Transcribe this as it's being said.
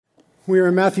We are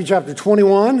in Matthew chapter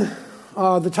 21.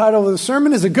 The title of the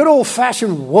sermon is A Good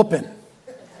Old-Fashioned Whoopin',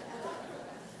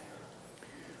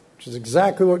 which is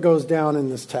exactly what goes down in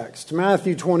this text.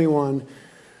 Matthew 21,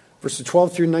 verses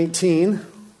 12 through 19.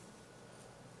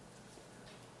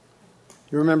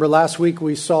 You remember last week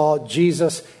we saw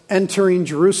Jesus entering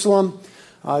Jerusalem,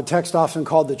 a text often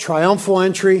called the triumphal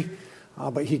entry,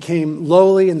 but he came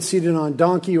lowly and seated on a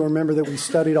donkey. You remember that we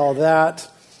studied all that.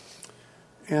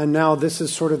 And now this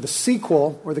is sort of the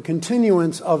sequel or the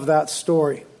continuance of that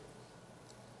story.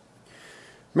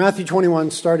 Matthew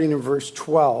 21, starting in verse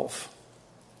 12.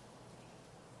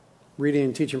 Reading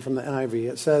and teaching from the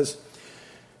NIV. It says,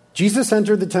 Jesus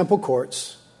entered the temple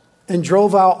courts and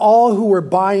drove out all who were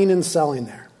buying and selling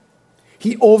there.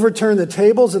 He overturned the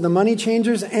tables of the money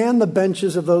changers and the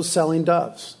benches of those selling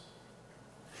doves.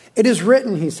 It is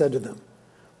written, he said to them,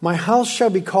 my house shall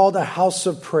be called a house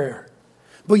of prayer,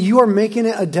 but you are making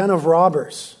it a den of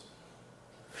robbers.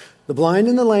 The blind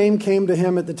and the lame came to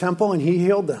him at the temple, and he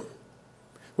healed them.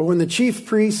 But when the chief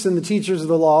priests and the teachers of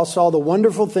the law saw the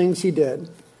wonderful things he did,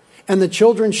 and the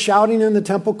children shouting in the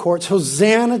temple courts,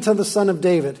 Hosanna to the Son of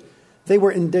David, they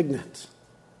were indignant.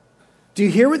 Do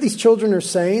you hear what these children are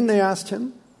saying? They asked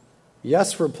him.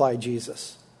 Yes, replied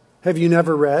Jesus. Have you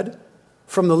never read?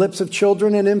 From the lips of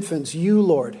children and infants, you,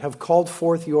 Lord, have called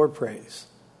forth your praise.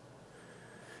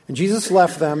 And Jesus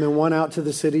left them and went out of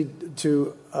the city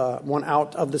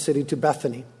to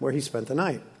Bethany, where he spent the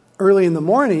night. Early in the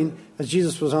morning, as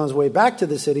Jesus was on his way back to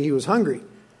the city, he was hungry.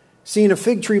 Seeing a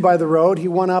fig tree by the road, he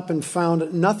went up and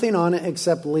found nothing on it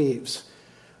except leaves.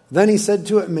 Then he said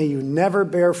to it, may you never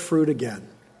bear fruit again.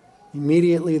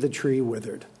 Immediately the tree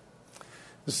withered.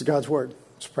 This is God's word.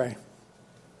 Let's pray.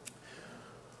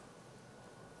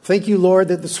 Thank you, Lord,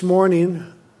 that this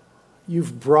morning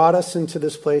you've brought us into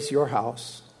this place, your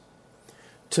house,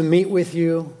 to meet with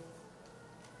you,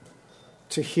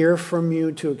 to hear from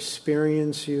you, to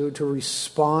experience you, to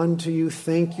respond to you.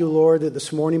 Thank you, Lord, that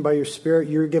this morning by your Spirit,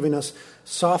 you're giving us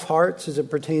soft hearts as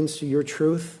it pertains to your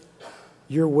truth,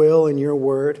 your will, and your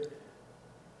word.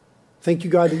 Thank you,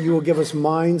 God, that you will give us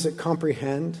minds that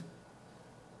comprehend.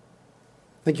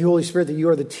 Thank you, Holy Spirit, that you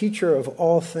are the teacher of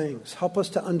all things. Help us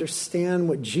to understand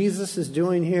what Jesus is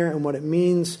doing here and what it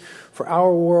means for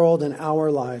our world and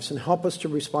our lives. And help us to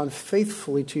respond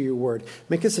faithfully to your word.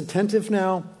 Make us attentive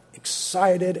now,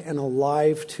 excited and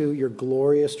alive to your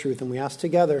glorious truth. And we ask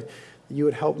together that you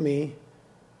would help me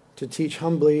to teach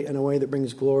humbly in a way that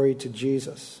brings glory to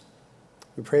Jesus.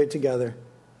 We pray it together.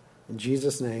 In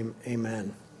Jesus' name,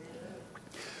 amen.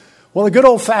 Well, a good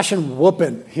old-fashioned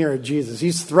whooping here at Jesus.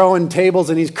 He's throwing tables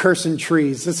and he's cursing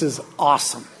trees. This is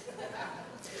awesome.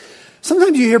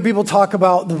 Sometimes you hear people talk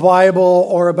about the Bible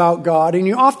or about God, and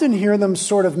you often hear them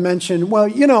sort of mention, well,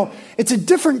 you know, it's a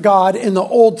different God in the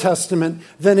Old Testament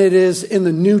than it is in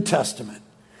the New Testament.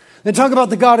 They talk about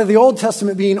the God of the Old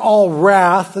Testament being all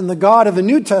wrath, and the God of the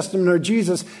New Testament, or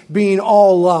Jesus, being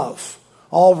all love.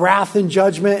 All wrath and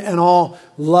judgment and all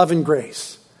love and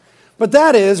grace. But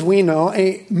that is, we know,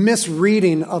 a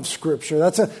misreading of Scripture.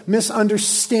 That's a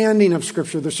misunderstanding of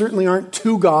Scripture. There certainly aren't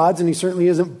two gods, and he certainly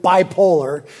isn't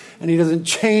bipolar, and he doesn't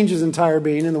change his entire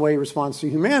being in the way he responds to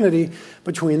humanity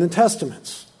between the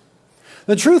Testaments.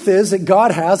 The truth is that God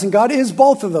has, and God is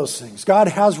both of those things. God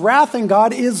has wrath, and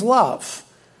God is love.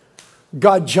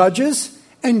 God judges,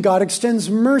 and God extends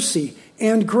mercy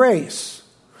and grace.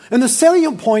 And the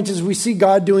salient point is we see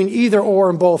God doing either or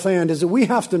and both and is that we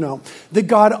have to know that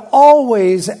God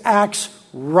always acts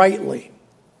rightly.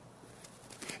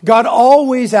 God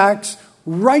always acts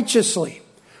righteously.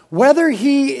 Whether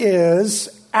he is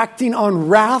acting on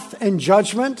wrath and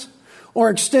judgment or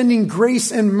extending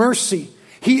grace and mercy,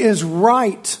 he is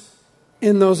right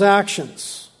in those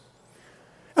actions.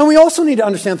 And we also need to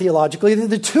understand theologically that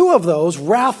the two of those,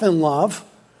 wrath and love,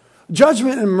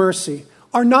 judgment and mercy,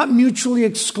 are not mutually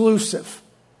exclusive.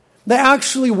 They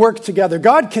actually work together.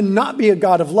 God cannot be a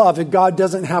God of love if God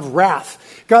doesn't have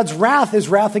wrath. God's wrath is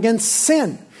wrath against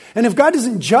sin. And if God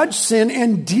doesn't judge sin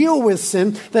and deal with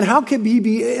sin, then how can he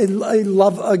be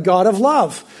a God of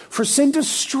love? For sin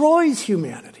destroys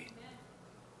humanity.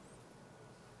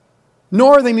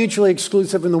 Nor are they mutually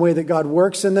exclusive in the way that God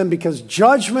works in them, because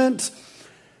judgment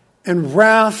and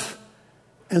wrath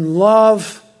and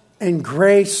love and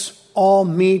grace all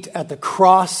meet at the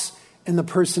cross in the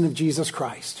person of Jesus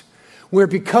Christ, where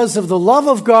because of the love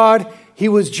of God, he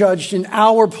was judged in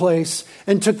our place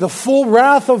and took the full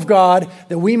wrath of God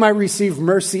that we might receive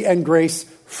mercy and grace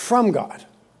from God.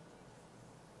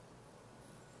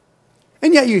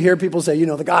 And yet you hear people say, you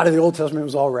know, the God of the Old Testament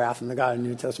was all wrath and the God of the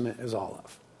New Testament is all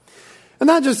love. And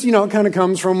that just, kind of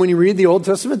comes from when you read the Old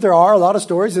Testament, there are a lot of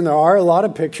stories and there are a lot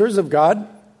of pictures of God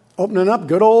opening up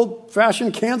good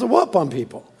old-fashioned cans of whoop on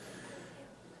people.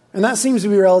 And that seems to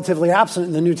be relatively absent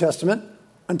in the New Testament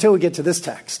until we get to this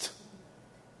text.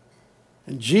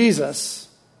 And Jesus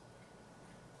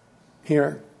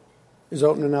here is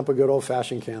opening up a good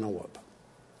old-fashioned can of whoop.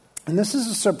 And this is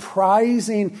a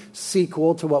surprising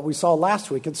sequel to what we saw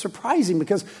last week. It's surprising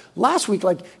because last week,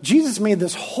 Jesus made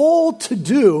this whole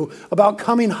to-do about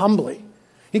coming humbly.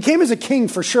 He came as a king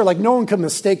for sure. No one could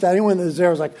mistake that. Anyone that was there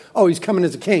was like, oh, he's coming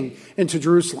as a king into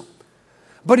Jerusalem.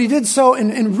 But he did so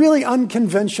in really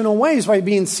unconventional ways by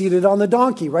being seated on the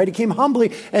donkey, right? He came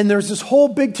humbly, and there's this whole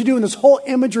big to-do and this whole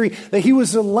imagery that he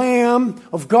was the Lamb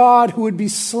of God who would be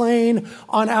slain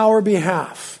on our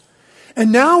behalf.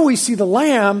 And now we see the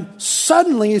Lamb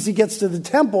suddenly, as he gets to the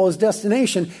temple, his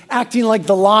destination, acting like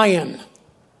the Lion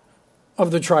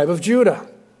of the tribe of Judah.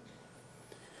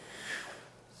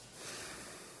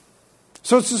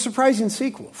 So it's a surprising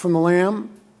sequel from the Lamb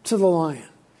to the Lion.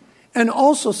 And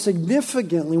also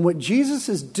significantly, what Jesus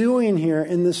is doing here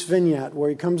in this vignette where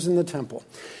he comes in the temple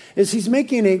is he's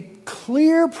making a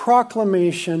clear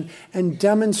proclamation and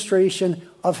demonstration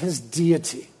of his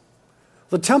deity.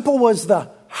 The temple was the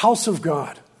house of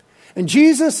God. And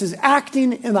Jesus is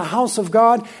acting in the house of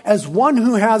God as one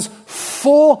who has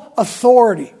full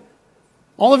authority.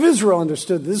 All of Israel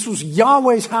understood this was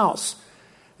Yahweh's house.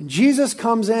 And Jesus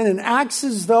comes in and acts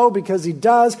as though, because he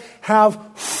does have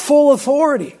full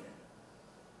authority.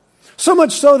 So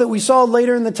much so that we saw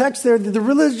later in the text there that the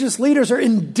religious leaders are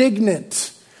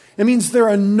indignant. It means they're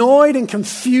annoyed and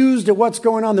confused at what's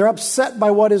going on. They're upset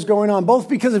by what is going on, both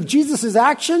because of Jesus'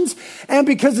 actions and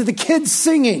because of the kids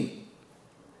singing.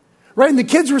 Right? And the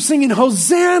kids were singing,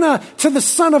 Hosanna to the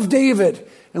Son of David.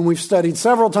 And we've studied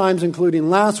several times, including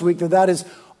last week, that is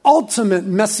ultimate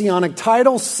messianic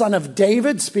title, Son of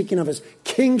David, speaking of his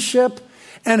kingship,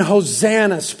 and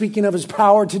Hosanna, speaking of his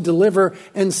power to deliver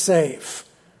and save.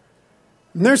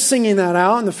 And they're singing that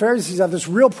out, and the Pharisees have this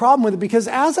real problem with it because,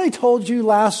 as I told you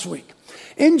last week,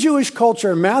 in Jewish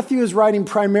culture, Matthew is writing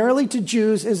primarily to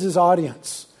Jews as his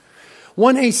audience.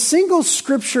 When a single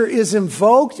scripture is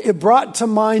invoked, it brought to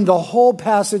mind the whole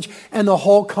passage and the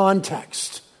whole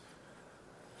context.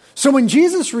 So when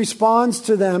Jesus responds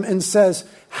to them and says,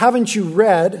 haven't you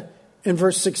read, in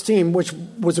verse 16, which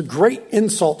was a great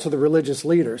insult to the religious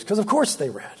leaders, because of course they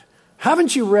read.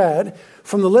 Haven't you read,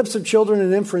 from the lips of children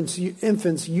and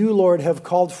infants, you, Lord, have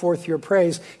called forth your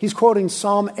praise? He's quoting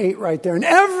Psalm 8 right there. And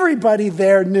everybody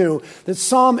there knew that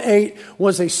Psalm 8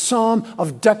 was a psalm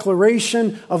of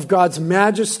declaration of God's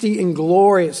majesty and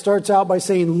glory. It starts out by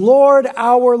saying, Lord,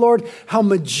 our Lord, how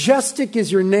majestic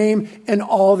is your name in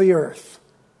all the earth.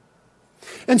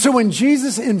 And so when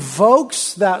Jesus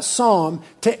invokes that psalm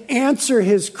to answer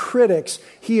his critics,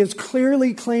 he is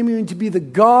clearly claiming to be the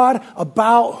God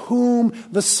about whom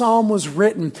the psalm was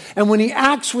written. And when he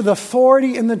acts with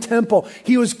authority in the temple,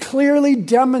 he was clearly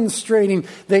demonstrating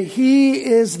that he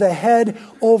is the head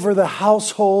over the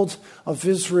household of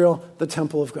Israel, the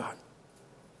temple of God.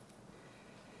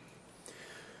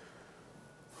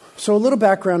 So a little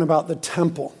background about the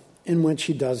temple in which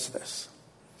he does this.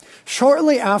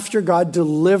 Shortly after God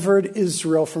delivered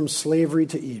Israel from slavery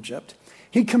to Egypt,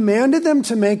 he commanded them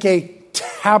to make a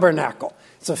tabernacle.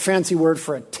 It's a fancy word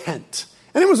for a tent.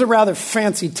 And it was a rather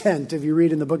fancy tent if you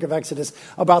read in the book of Exodus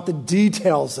about the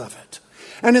details of it.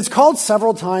 And it's called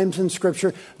several times in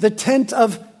Scripture the tent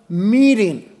of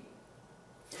meeting.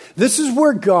 This is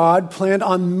where God planned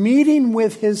on meeting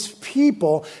with his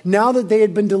people now that they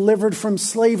had been delivered from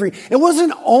slavery. It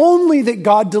wasn't only that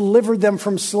God delivered them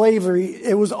from slavery,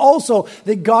 it was also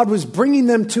that God was bringing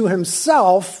them to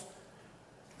himself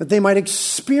that they might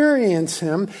experience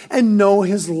him and know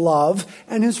his love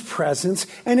and his presence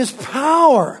and his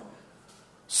power.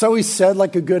 So he said,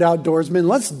 like a good outdoorsman,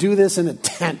 let's do this in a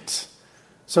tent.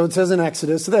 So it says in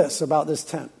Exodus this about this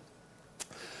tent.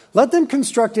 Let them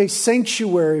construct a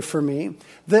sanctuary for me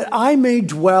that I may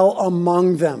dwell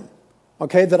among them.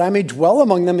 Okay, that I may dwell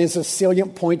among them is a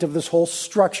salient point of this whole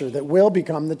structure that will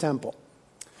become the temple.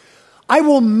 I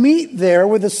will meet there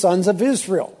with the sons of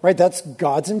Israel. Right, that's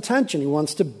God's intention. He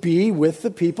wants to be with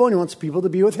the people and he wants people to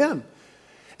be with him.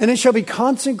 And it shall be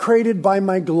consecrated by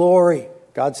my glory.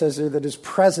 God says there that his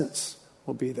presence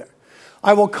will be there.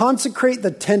 I will consecrate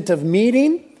the tent of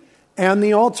meeting and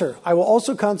the altar. I will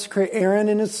also consecrate Aaron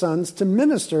and his sons to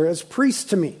minister as priests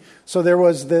to me. So there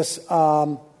was this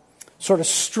sort of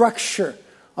structure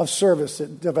of service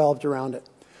that developed around it.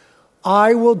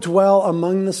 I will dwell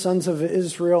among the sons of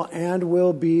Israel and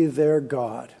will be their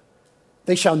God.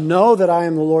 They shall know that I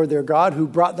am the Lord their God, who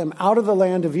brought them out of the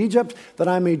land of Egypt, that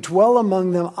I may dwell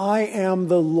among them. I am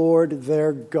the Lord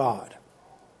their God.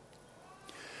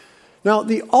 Now,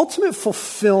 the ultimate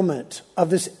fulfillment of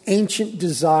this ancient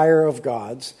desire of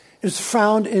God's is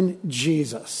found in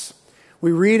Jesus.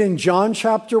 We read in John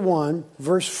chapter 1,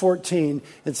 verse 14,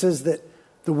 it says that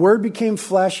the Word became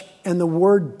flesh and the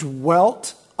Word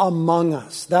dwelt among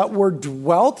us. That word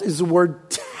dwelt is the word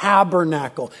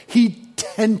tabernacle. He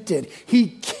tented.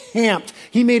 He camped.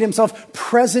 He made himself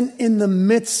present in the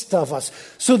midst of us.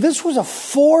 So this was a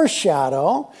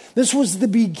foreshadow. This was the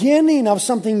beginning of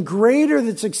something greater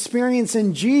that's experienced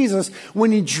in Jesus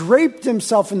when he draped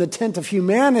himself in the tent of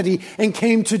humanity and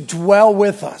came to dwell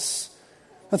with us.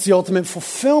 That's the ultimate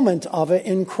fulfillment of it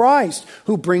in Christ,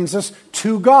 who brings us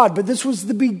to God. But this was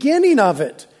the beginning of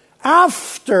it,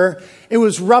 after it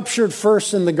was ruptured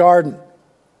first in the garden.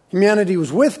 Humanity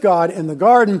was with God in the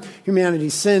garden. Humanity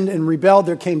sinned and rebelled.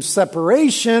 There came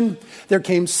separation. There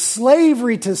came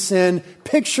slavery to sin,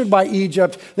 pictured by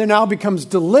Egypt. There now becomes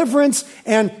deliverance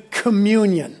and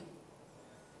communion.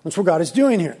 That's what God is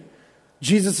doing here.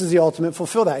 Jesus is the ultimate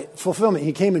fulfillment.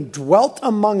 He came and dwelt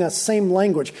among us, same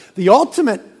language. The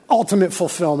ultimate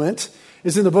fulfillment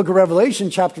is in the book of Revelation,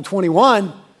 chapter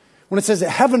 21, when it says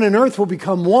that heaven and earth will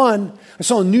become one. I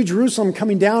saw a new Jerusalem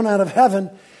coming down out of heaven,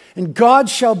 and God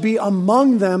shall be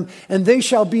among them, and they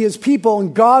shall be his people,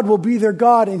 and God will be their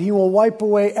God, and he will wipe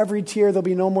away every tear. There'll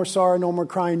be no more sorrow, no more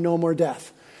crying, no more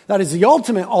death. That is the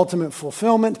ultimate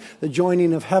fulfillment, the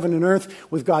joining of heaven and earth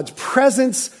with God's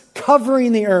presence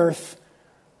covering the earth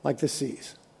like the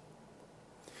seas.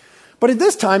 But at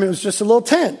this time, it was just a little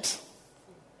tent.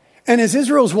 And as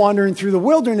Israel was wandering through the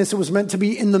wilderness, it was meant to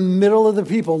be in the middle of the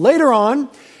people. Later on,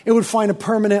 it would find a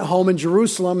permanent home in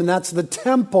Jerusalem, and that's the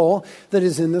temple that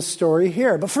is in the story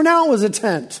here. But for now, it was a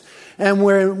tent. And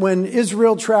when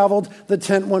Israel traveled, the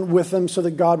tent went with them so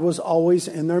that God was always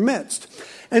in their midst.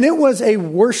 And it was a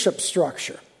worship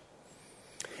structure.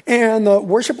 And the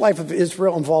worship life of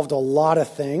Israel involved a lot of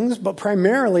things, but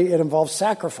primarily it involved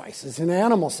sacrifices and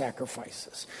animal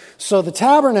sacrifices. So the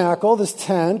tabernacle, this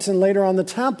tent, and later on the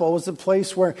temple was the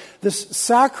place where this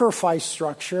sacrifice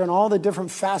structure and all the different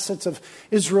facets of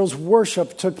Israel's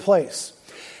worship took place.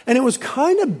 And it was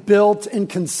kind of built in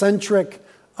concentric,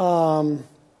 kind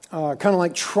of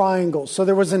like triangles. So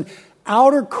there was an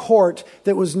outer court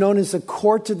that was known as the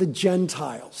court of the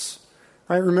Gentiles.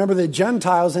 Right? Remember, the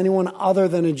Gentiles, anyone other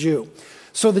than a Jew.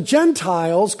 So the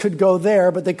Gentiles could go there,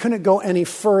 but they couldn't go any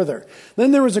further.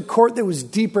 Then there was a court that was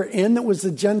deeper in, that was the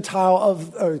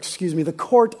the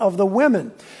court of the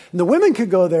women. And the women could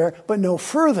go there, but no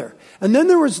further. And then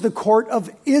there was the court of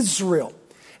Israel.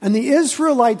 And the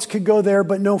Israelites could go there,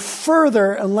 but no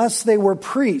further unless they were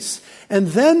priests. And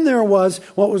then there was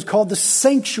what was called the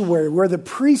sanctuary, where the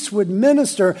priests would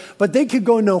minister, but they could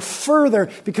go no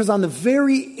further because on the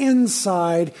very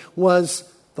inside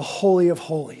was the Holy of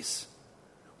Holies,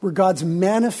 where God's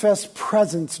manifest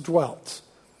presence dwelt.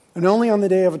 And only on the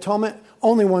Day of Atonement,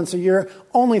 only once a year,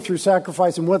 only through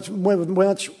sacrifice, and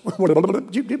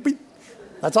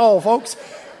that's all, folks.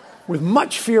 With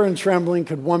much fear and trembling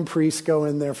could one priest go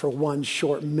in there for one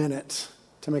short minute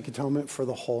to make atonement for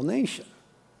the whole nation.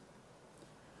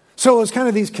 So it was kind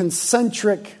of these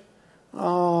concentric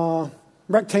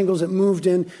rectangles that moved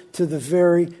into the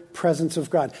very presence of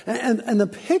God. And the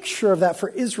picture of that for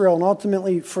Israel and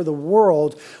ultimately for the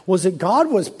world was that God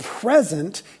was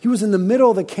present. He was in the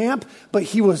middle of the camp, but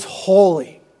he was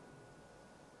holy.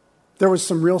 There was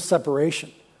some real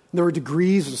separation. There were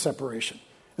degrees of separation.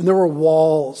 And there were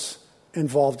walls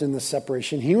involved in the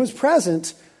separation. He was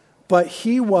present, but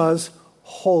he was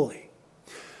holy.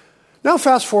 Now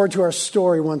fast forward to our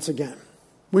story once again.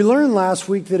 We learned last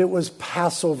week that it was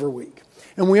Passover week.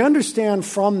 And we understand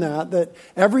from that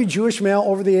every Jewish male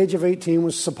over the age of 18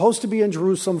 was supposed to be in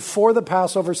Jerusalem for the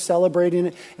Passover, celebrating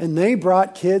it. And they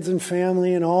brought kids and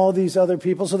family and all these other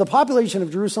people. So the population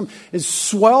of Jerusalem is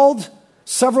swelled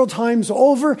several times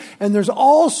over, and there's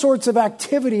all sorts of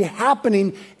activity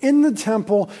happening in the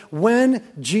temple when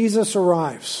Jesus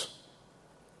arrives.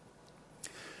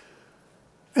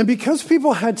 And because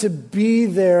people had to be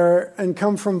there and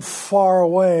come from far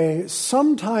away,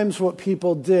 sometimes what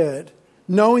people did,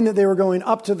 knowing that they were going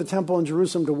up to the temple in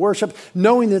Jerusalem to worship,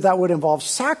 knowing that that would involve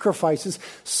sacrifices,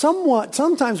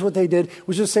 sometimes what they did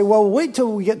was just say, well, wait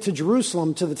till we get to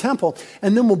Jerusalem, to the temple,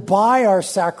 and then we'll buy our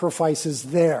sacrifices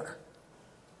there.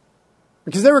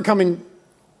 Because they were coming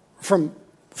from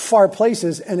far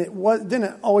places, and it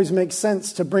didn't always make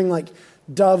sense to bring like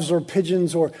doves or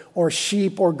pigeons or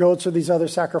sheep or goats or these other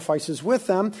sacrifices with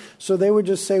them. So they would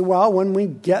just say, well, when we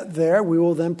get there, we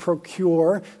will then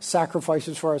procure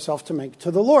sacrifices for ourselves to make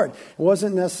to the Lord. It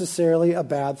wasn't necessarily a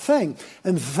bad thing.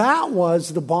 And that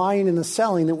was the buying and the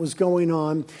selling that was going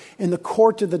on in the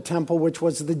court of the temple, which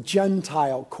was the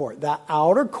Gentile court, that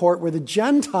outer court where the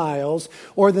Gentiles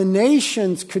or the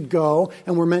nations could go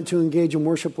and were meant to engage in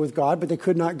worship with God, but they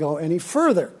could not go any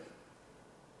further.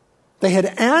 They had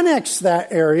annexed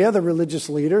that area, the religious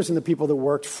leaders and the people that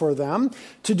worked for them,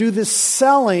 to do this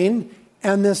selling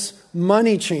and this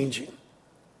money changing.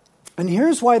 And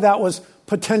here's why that was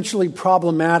potentially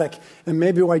problematic, and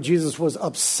maybe why Jesus was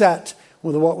upset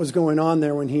with what was going on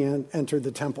there when he entered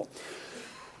the temple.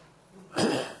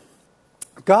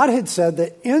 God had said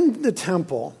that in the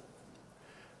temple,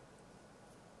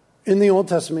 in the Old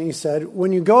Testament, he said,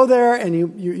 when you go there and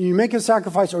you make a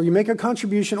sacrifice or you make a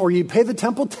contribution or you pay the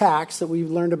temple tax that we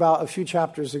learned about a few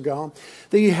chapters ago,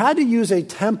 that you had to use a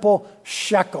temple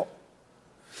shekel.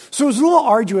 So it was a little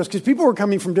arduous because people were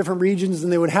coming from different regions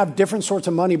and they would have different sorts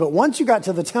of money. But once you got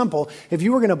to the temple, if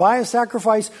you were going to buy a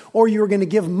sacrifice or you were going to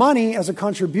give money as a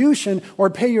contribution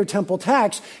or pay your temple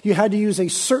tax, you had to use a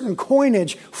certain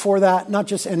coinage for that, not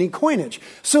just any coinage.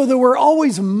 So there were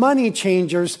always money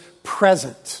changers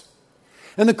present.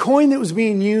 And the coin that was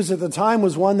being used at the time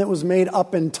was one that was made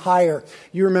up in Tyre.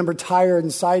 You remember Tyre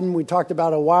and Sidon we talked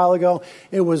about a while ago.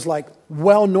 It was like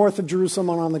well north of Jerusalem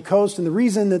and on the coast. And the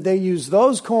reason that they used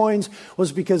those coins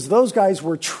was because those guys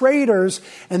were traders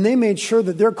and they made sure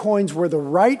that their coins were the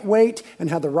right weight and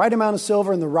had the right amount of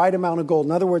silver and the right amount of gold.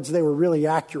 In other words, they were really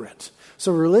accurate.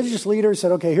 So religious leaders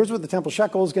said, okay, here's what the temple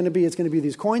shekel is going to be. It's going to be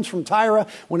these coins from Tyre.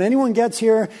 When anyone gets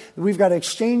here, we've got to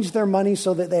exchange their money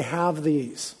so that they have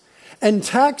these. And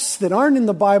texts that aren't in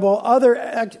the Bible,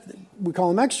 we call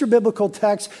them extra biblical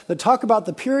texts that talk about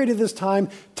the period of this time,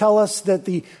 tell us that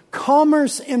the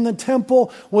commerce in the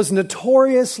temple was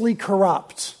notoriously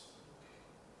corrupt.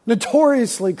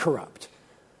 Notoriously corrupt.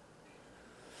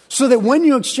 So that when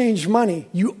you exchange money,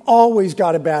 you always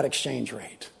got a bad exchange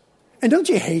rate. And don't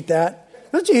you hate that?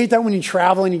 Don't you hate that when you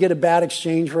travel and you get a bad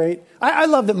exchange rate? I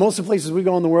love that most of the places we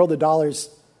go in the world, the dollar's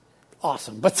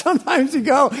awesome. But sometimes you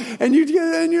go and you're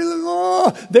like,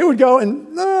 oh, they would go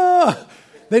and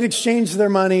they'd exchange their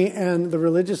money, and the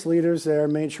religious leaders there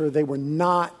made sure they were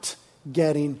not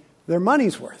getting their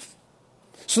money's worth.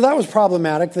 So that was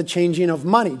problematic, the changing of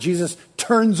money. Jesus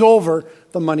turns over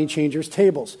the money changers'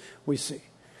 tables, we see.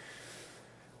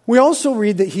 We also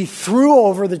read that he threw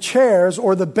over the chairs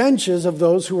or the benches of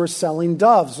those who were selling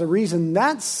doves. The reason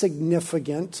that's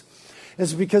significant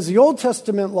is because the Old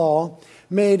Testament law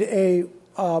made a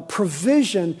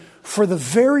provision for the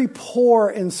very poor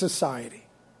in society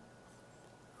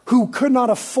who could not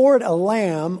afford a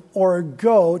lamb or a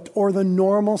goat or the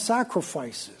normal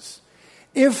sacrifices.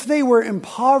 If they were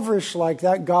impoverished like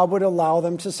that, God would allow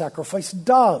them to sacrifice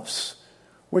doves,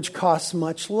 which costs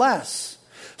much less.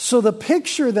 So the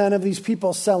picture then of these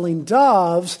people selling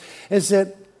doves is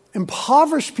that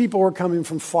impoverished people were coming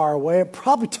from far away. It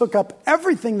probably took up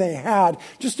everything they had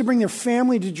just to bring their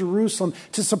family to Jerusalem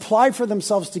to supply for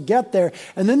themselves to get there.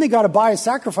 And then they got to buy a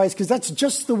sacrifice because that's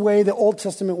just the way the Old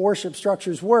Testament worship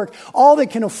structures work. All they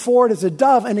can afford is a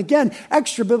dove. And again,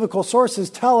 extra biblical sources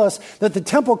tell us that the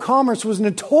temple commerce was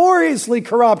notoriously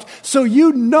corrupt. So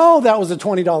you know that was a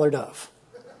 $20 dove.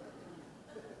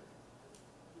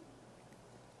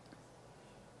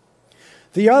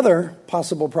 The other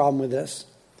possible problem with this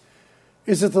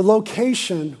is that the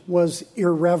location was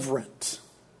irreverent.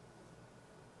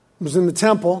 It was in the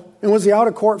temple. It was the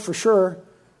outer court for sure.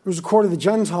 It was the court of the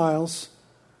Gentiles.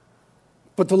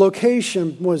 But the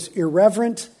location was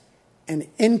irreverent and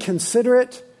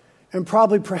inconsiderate and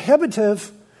probably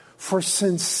prohibitive for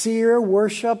sincere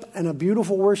worship and a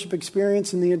beautiful worship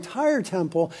experience in the entire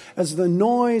temple as the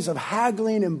noise of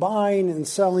haggling and buying and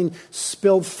selling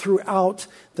spilled throughout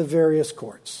the various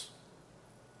courts.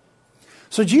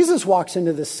 So Jesus walks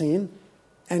into this scene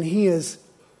and he is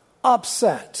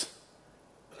upset.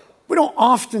 We don't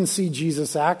often see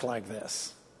Jesus act like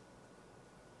this.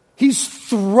 He's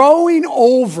throwing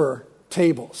over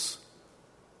tables.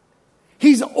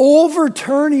 He's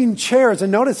overturning chairs.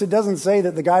 And notice it doesn't say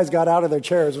that the guys got out of their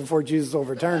chairs before Jesus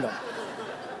overturned them.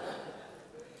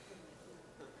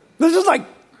 This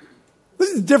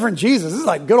is different Jesus. This is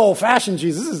like good old-fashioned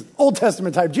Jesus. This is Old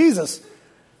Testament type Jesus.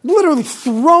 Literally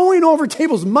throwing over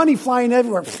tables, money flying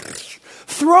everywhere.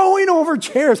 Throwing over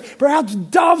chairs, perhaps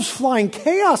doves flying,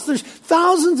 chaos. There's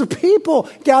thousands of people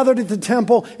gathered at the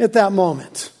temple at that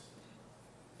moment.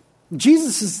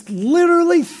 Jesus is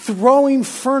literally throwing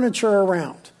furniture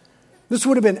around. This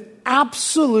would have been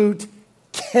absolute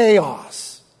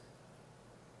chaos.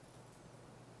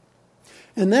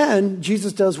 And then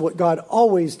Jesus does what God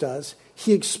always does.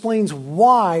 He explains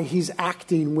why he's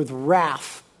acting with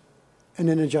wrath and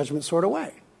in a judgment sort of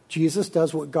way. Jesus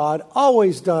does what God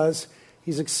always does.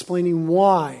 He's explaining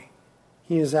why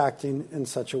he is acting in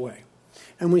such a way.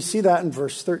 And we see that in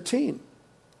verse 13.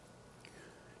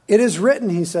 It is written,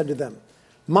 he said to them,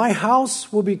 my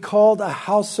house will be called a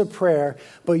house of prayer,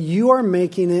 but you are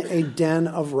making it a den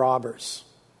of robbers.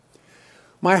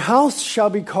 My house shall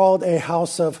be called a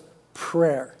house of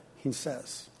prayer, he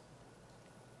says.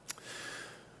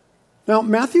 Now,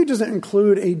 Matthew doesn't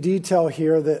include a detail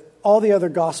here that all the other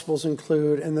Gospels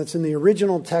include, and that's in the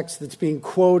original text that's being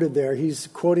quoted there. He's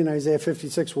quoting Isaiah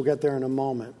 56. We'll get there in a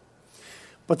moment.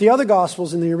 But the other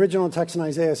Gospels in the original text in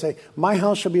Isaiah say, my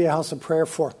house shall be a house of prayer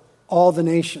for all the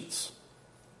nations,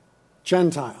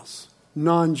 Gentiles,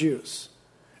 non-Jews.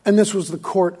 And this was the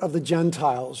court of the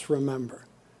Gentiles, remember.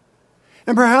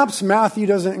 And perhaps Matthew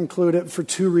doesn't include it for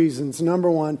two reasons. Number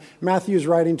one, Matthew is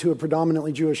writing to a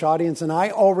predominantly Jewish audience, and I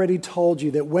already told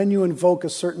you that when you invoke a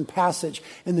certain passage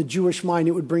in the Jewish mind,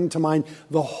 it would bring to mind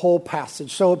the whole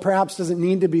passage. So it perhaps doesn't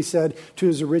need to be said to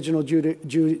his original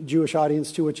Jewish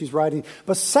audience to which he's writing.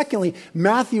 But secondly,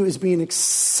 Matthew is being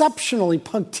exceptionally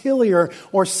punctiliar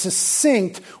or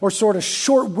succinct or sort of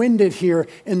short-winded here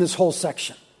in this whole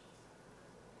section.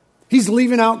 He's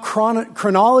leaving out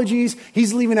chronologies.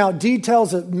 He's leaving out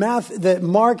details that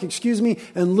Mark,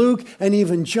 and Luke, and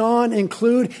even John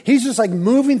include. He's just like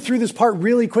moving through this part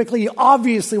really quickly. He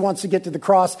obviously wants to get to the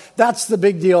cross. That's the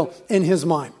big deal in his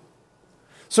mind.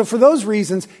 So for those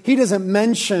reasons, he doesn't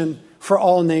mention for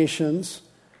all nations.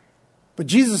 But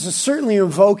Jesus is certainly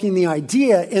invoking the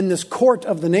idea in this court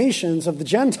of the nations, of the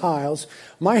Gentiles,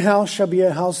 my house shall be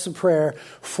a house of prayer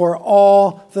for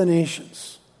all the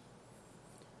nations.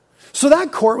 So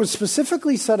that court was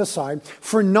specifically set aside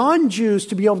for non-Jews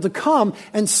to be able to come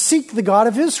and seek the God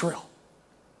of Israel.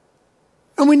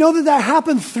 And we know that that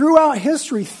happened throughout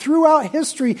history. Throughout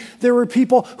history, there were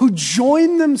people who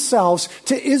joined themselves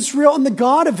to Israel and the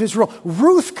God of Israel.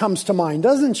 Ruth comes to mind,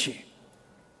 doesn't she?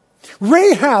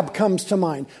 Rahab comes to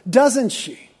mind, doesn't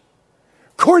she?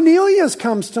 Cornelius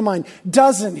comes to mind,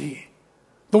 doesn't he?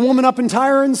 The woman up in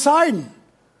Tyre and Sidon.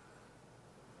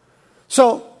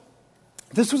 So,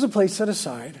 this was a place set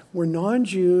aside where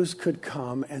non-Jews could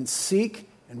come and seek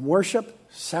and worship,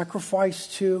 sacrifice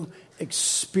to,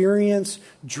 experience,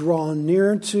 draw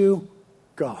near to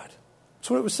God.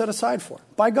 That's what it was set aside for,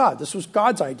 by God. This was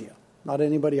God's idea, not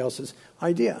anybody else's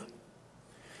idea.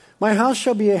 My house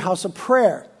shall be a house of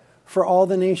prayer for all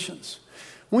the nations.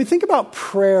 When we think about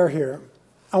prayer here,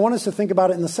 I want us to think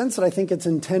about it in the sense that I think it's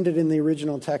intended in the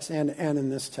original text and in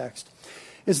this text.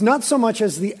 It's not so much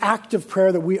as the act of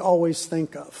prayer that we always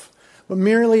think of, but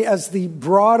merely as the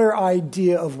broader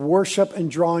idea of worship and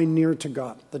drawing near to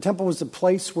God. The temple was the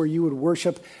place where you would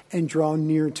worship and draw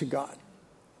near to God.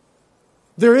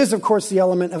 There is, of course, the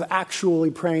element of actually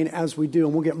praying as we do,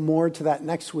 and we'll get more to that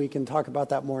next week and talk about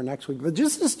that more next week. But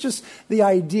just the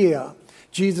idea,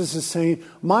 Jesus is saying,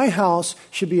 my house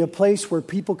should be a place where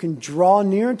people can draw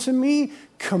near to me,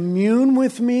 commune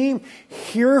with me,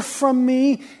 hear from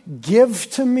me, give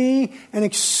to me, and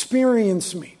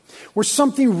experience me. Where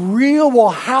something real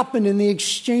will happen in the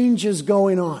exchanges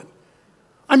going on.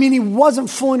 I mean, he wasn't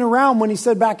fooling around when he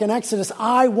said back in Exodus,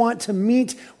 I want to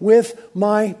meet with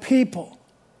my people.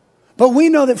 But we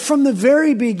know that from the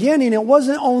very beginning, it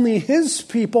wasn't only his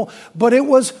people, but it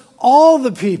was all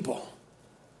the people.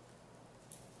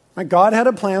 God had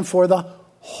a plan for the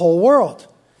whole world.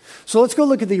 So let's go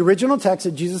look at the original text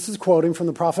that Jesus is quoting from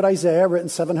the prophet Isaiah, written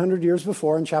 700 years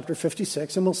before in chapter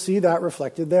 56, and we'll see that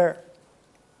reflected there.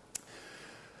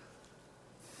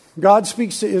 God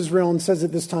speaks to Israel and says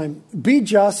at this time, be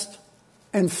just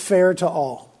and fair to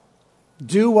all.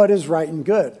 Do what is right and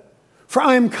good. For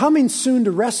I am coming soon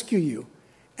to rescue you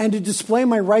and to display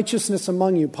my righteousness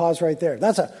among you. Pause right there.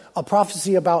 That's a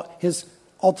prophecy about his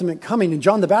ultimate coming. And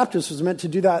John the Baptist was meant to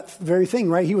do that very thing,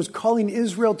 right? He was calling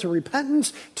Israel to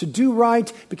repentance, to do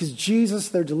right, because Jesus,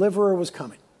 their deliverer, was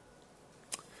coming.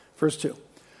 Verse 2.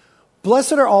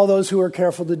 Blessed are all those who are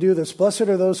careful to do this. Blessed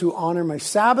are those who honor my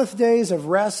Sabbath days of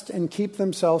rest and keep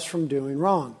themselves from doing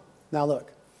wrong. Now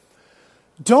look.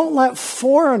 Don't let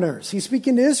foreigners, he's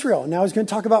speaking to Israel. Now he's going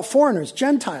to talk about foreigners,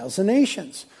 Gentiles, the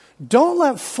nations. Don't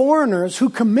let foreigners who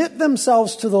commit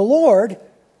themselves to the Lord.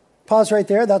 Pause right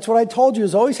there. That's what I told you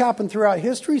has always happened throughout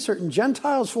history. Certain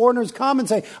Gentiles, foreigners come and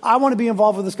say, I want to be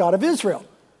involved with this God of Israel.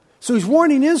 So he's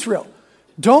warning Israel.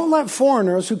 Don't let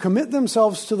foreigners who commit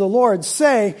themselves to the Lord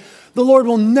say, the Lord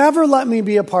will never let me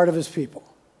be a part of his people.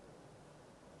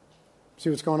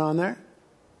 See what's going on there?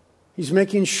 He's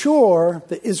making sure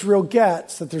that Israel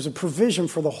gets that there's a provision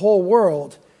for the whole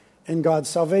world in God's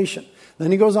salvation.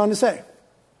 Then he goes on to say,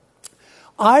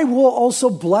 I will also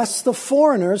bless the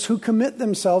foreigners who commit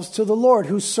themselves to the Lord,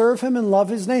 who serve him and love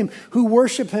his name, who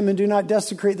worship him and do not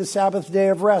desecrate the Sabbath day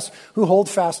of rest, who hold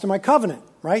fast to my covenant,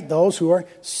 right? Those who are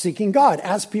seeking God,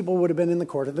 as people would have been in the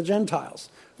court of the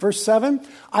Gentiles. Verse 7,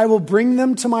 I will bring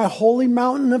them to my holy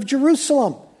mountain of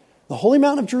Jerusalem. The holy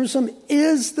mountain of Jerusalem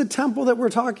is the temple that we're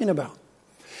talking about.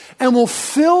 And will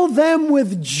fill them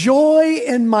with joy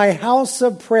in my house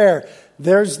of prayer.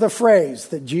 There's the phrase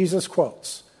that Jesus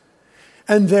quotes.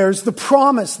 And there's the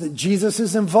promise that Jesus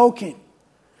is invoking.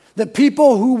 That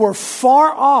people who were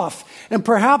far off and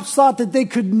perhaps thought that they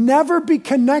could never be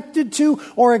connected to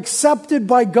or accepted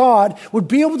by God would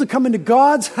be able to come into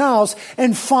God's house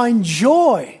and find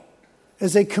joy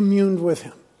as they communed with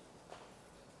him.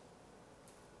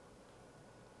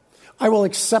 I will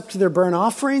accept their burnt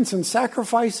offerings and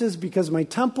sacrifices because my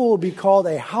temple will be called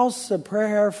a house of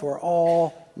prayer for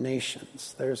all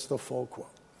nations. There's the full quote.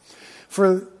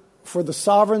 For the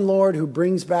sovereign Lord who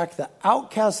brings back the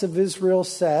outcasts of Israel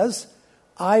says,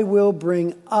 I will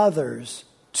bring others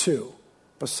too,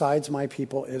 besides my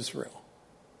people Israel.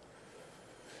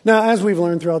 Now, as we've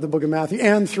learned throughout the book of Matthew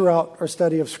and throughout our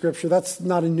study of Scripture, that's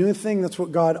not a new thing. That's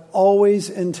what God always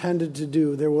intended to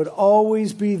do. There would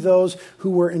always be those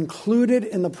who were included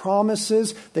in the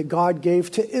promises that God gave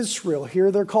to Israel.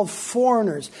 Here they're called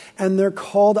foreigners, and they're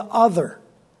called other.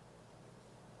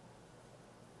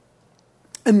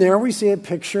 And there we see a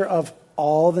picture of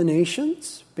all the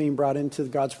nations being brought into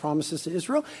God's promises to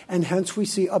Israel, and hence we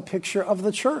see a picture of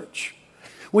the church,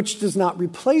 which does not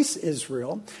replace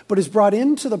Israel, but is brought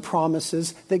into the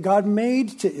promises that God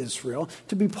made to Israel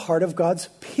to be part of God's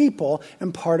people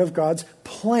and part of God's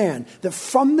plan. That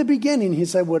from the beginning, he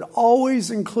said, would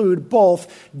always include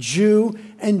both Jew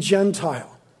and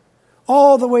Gentile.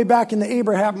 All the way back in the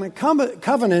Abrahamic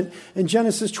covenant in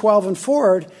Genesis 12 and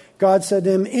forward, God said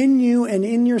to him, in you and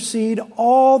in your seed,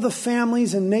 all the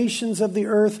families and nations of the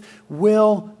earth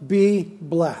will be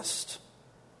blessed.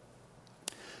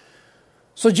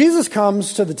 So Jesus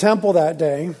comes to the temple that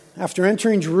day after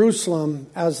entering Jerusalem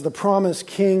as the promised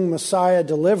king, Messiah,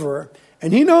 deliverer.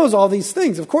 And he knows all these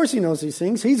things. Of course he knows these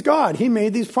things. He's God. He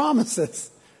made these promises.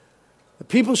 The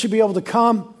people should be able to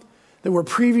come that were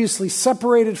previously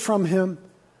separated from him,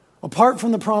 apart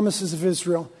from the promises of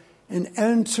Israel, and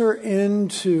enter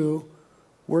into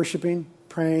worshiping,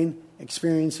 praying,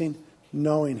 experiencing,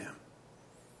 knowing him.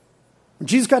 When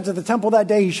Jesus got to the temple that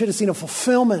day, he should have seen a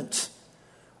fulfillment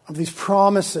of these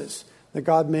promises that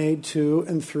God made to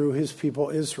and through his people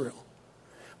Israel.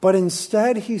 But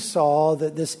instead he saw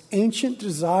that this ancient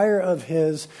desire of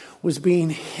his was being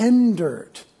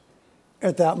hindered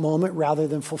at that moment rather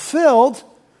than fulfilled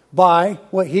by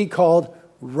what he called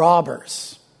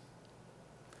robbers.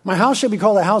 My house shall be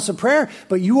called a house of prayer,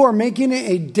 but you are making it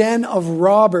a den of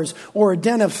robbers or a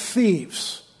den of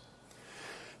thieves.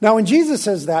 Now, when Jesus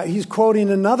says that, he's quoting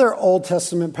another Old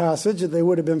Testament passage that they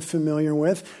would have been familiar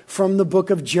with from the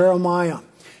book of Jeremiah.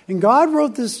 And God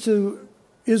wrote this to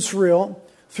Israel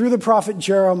through the prophet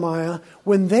Jeremiah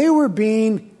when they were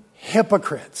being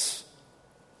hypocrites.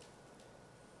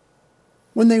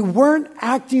 When they weren't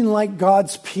acting like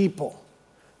God's people.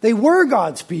 They were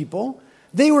God's people.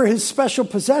 They were his special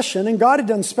possession, and God had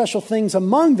done special things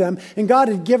among them, and God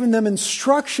had given them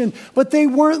instruction, but they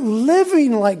weren't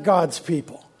living like God's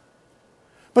people.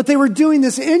 But they were doing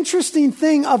this interesting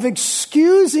thing of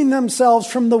excusing themselves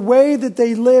from the way that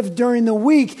they lived during the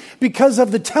week because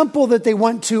of the temple that they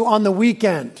went to on the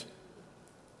weekend.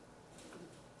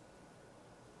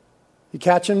 You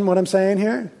catching what I'm saying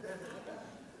here?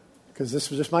 Because this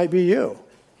just might be you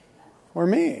or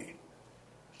me.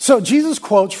 So Jesus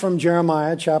quotes from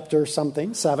Jeremiah chapter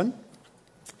 7.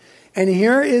 And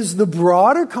here is the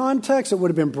broader context that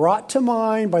would have been brought to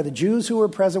mind by the Jews who were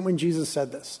present when Jesus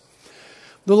said this.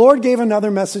 The Lord gave another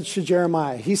message to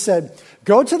Jeremiah. He said,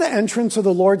 go to the entrance of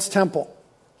the Lord's temple.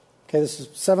 Okay, this is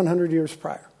 700 years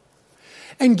prior.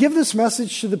 And give this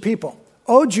message to the people.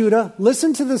 O Judah,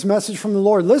 listen to this message from the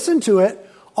Lord. Listen to it,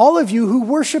 all of you who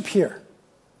worship here.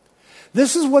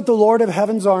 This is what the Lord of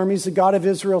heaven's armies, the God of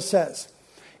Israel, says.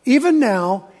 Even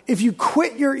now, if you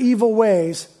quit your evil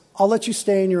ways, I'll let you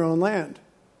stay in your own land.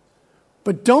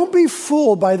 But don't be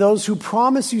fooled by those who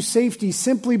promise you safety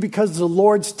simply because the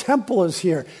Lord's temple is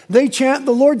here. They chant,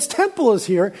 the Lord's temple is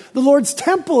here. The Lord's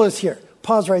temple is here.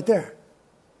 Pause right there.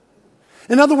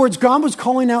 In other words, God was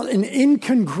calling out an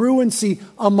incongruency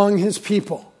among his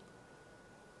people.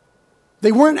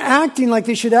 They weren't acting like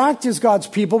they should act as God's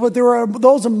people, but there were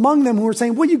those among them who were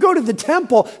saying, well, you go to the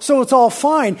temple, so it's all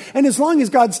fine. And as long as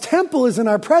God's temple is in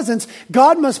our presence,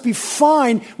 God must be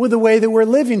fine with the way that we're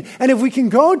living. And if we can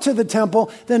go to the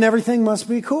temple, then everything must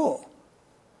be cool.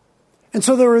 And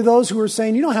so there were those who were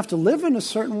saying, you don't have to live in a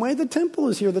certain way. The temple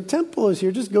is here. The temple is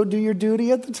here. Just go do your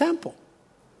duty at the temple.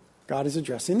 God is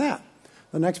addressing that.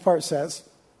 The next part says,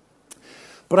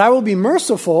 but I will be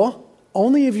merciful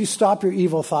only if you stop your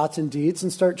evil thoughts and deeds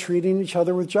and start treating each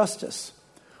other with justice.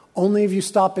 Only if you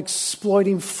stop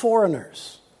exploiting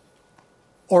foreigners,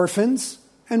 orphans,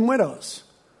 and widows.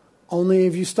 Only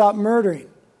if you stop murdering.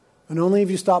 And only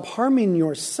if you stop harming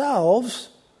yourselves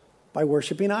by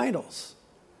worshiping idols.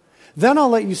 Then I'll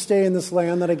let you stay in this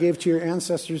land that I gave to your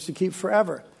ancestors to keep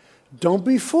forever. Don't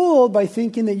be fooled by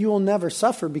thinking that you will never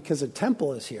suffer because a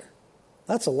temple is here.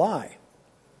 That's a lie.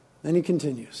 Then he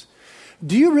continues.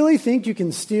 Do you really think you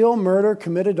can steal, murder,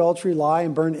 commit adultery, lie,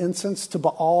 and burn incense to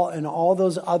Baal and all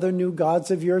those other new gods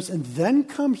of yours, and then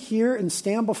come here and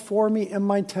stand before me in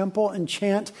my temple and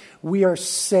chant, we are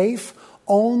safe,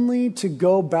 only to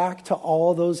go back to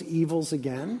all those evils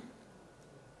again?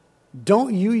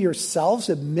 Don't you yourselves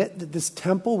admit that this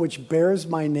temple which bears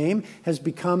my name has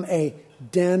become a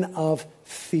den of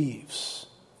thieves?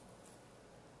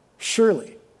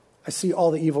 Surely, I see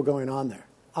all the evil going on there.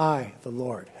 I, the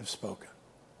Lord, have spoken.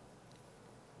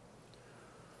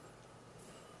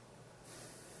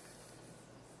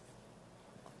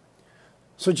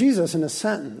 So Jesus, in a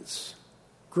sentence,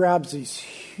 grabs these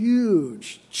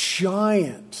huge,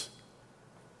 giant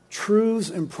truths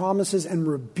and promises and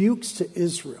rebukes to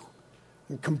Israel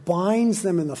and combines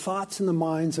them in the thoughts and the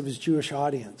minds of his Jewish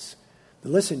audience.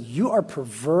 But listen, you are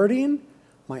perverting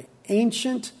my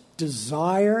ancient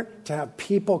desire to have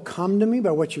people come to me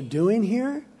by what you're doing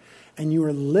here, and you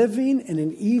are living in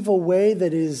an evil way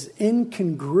that is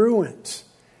incongruent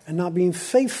and not being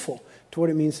faithful to what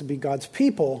it means to be God's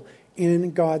people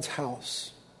in God's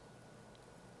house.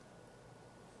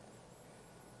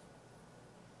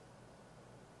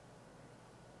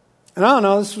 And I don't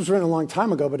know, this was written a long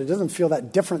time ago, but it doesn't feel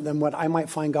that different than what I might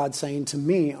find God saying to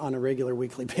me on a regular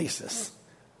weekly basis.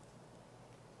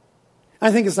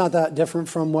 I think it's not that different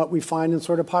from what we find in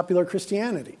sort of popular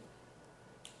Christianity.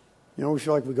 You know, we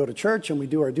feel like we go to church and we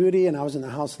do our duty, and I was in the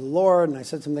house of the Lord, and I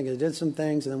said some things, I did some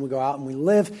things, and then we go out and we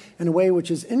live in a way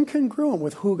which is incongruent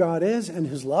with who God is and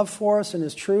his love for us and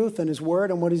his truth and his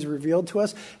word and what he's revealed to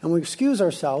us, and we excuse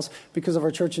ourselves because of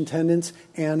our church attendance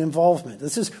and involvement.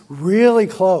 This is really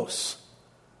close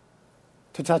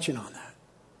to touching on that.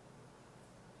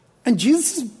 And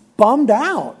Jesus is bummed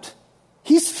out.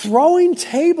 He's throwing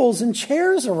tables and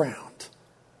chairs around.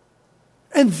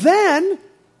 And then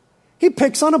he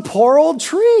picks on a poor old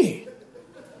tree.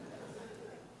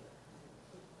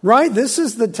 Right? This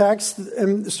is the text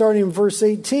starting in verse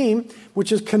 18,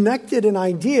 which is connected in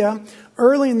idea.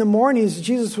 Early in the morning, as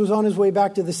Jesus was on his way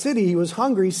back to the city, he was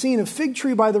hungry. Seeing a fig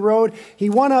tree by the road,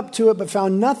 he went up to it, but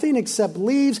found nothing except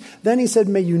leaves. Then he said,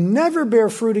 may you never bear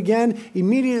fruit again.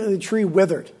 Immediately the tree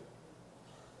withered.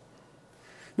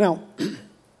 Now,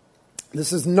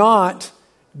 this is not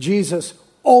Jesus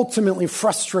ultimately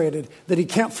frustrated that he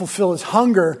can't fulfill his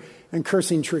hunger and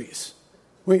cursing trees.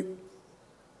 We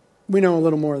know a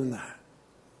little more than that.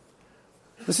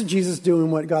 This is Jesus doing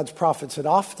what God's prophets had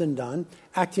often done,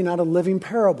 acting out a living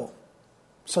parable.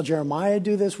 We saw Jeremiah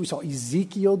do this. We saw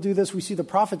Ezekiel do this. We see the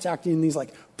prophets acting in these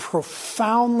like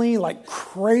profoundly, like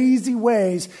crazy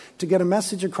ways to get a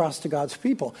message across to God's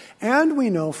people. And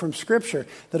we know from Scripture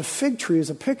that a fig tree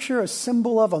is a picture, a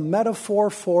symbol of, a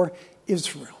metaphor for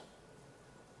Israel.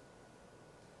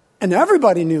 And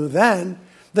everybody knew then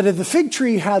that if the fig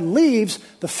tree had leaves,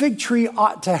 the fig tree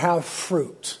ought to have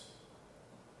fruit.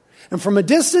 And from a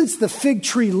distance, the fig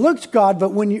tree looked good, but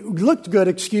when you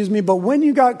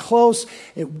got close,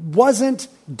 it wasn't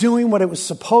doing what it was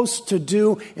supposed to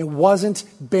do. It wasn't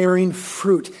bearing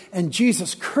fruit. And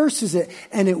Jesus curses it,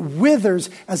 and it withers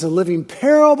as a living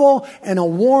parable and a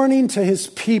warning to his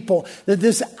people that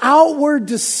this outward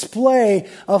display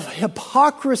of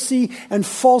hypocrisy and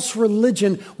false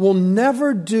religion will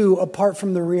never do apart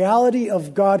from the reality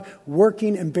of God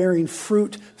working and bearing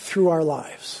fruit through our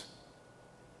lives.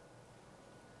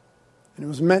 And it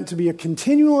was meant to be a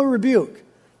continual rebuke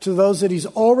to those that he's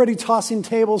already tossing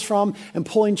tables from and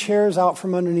pulling chairs out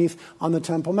from underneath on the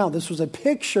Temple Mount. This was a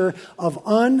picture of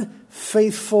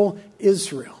unfaithful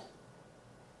Israel.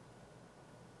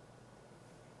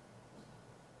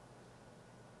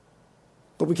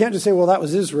 But we can't just say, well, that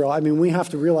was Israel. I mean, we have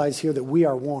to realize here that we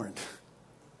are warned.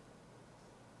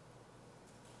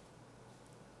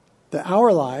 That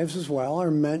our lives as well are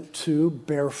meant to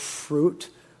bear fruit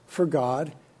for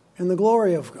God and the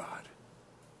glory of God.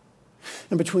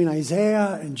 And between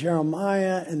Isaiah and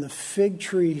Jeremiah and the fig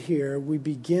tree here, we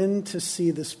begin to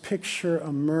see this picture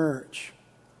emerge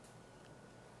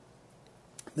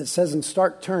that says in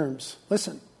stark terms,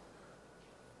 listen,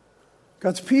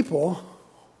 God's people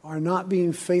are not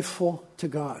being faithful to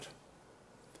God.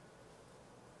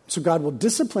 So God will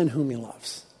discipline whom he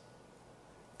loves.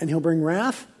 And he'll bring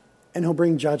wrath and he'll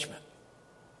bring judgment.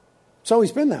 It's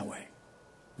always been that way.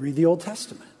 Read the Old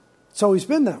Testament. It's always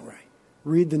been that way.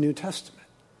 Read the New Testament.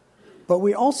 But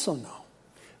we also know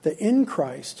that in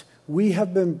Christ we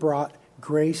have been brought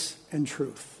grace and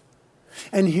truth.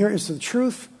 And here is the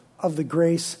truth of the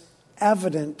grace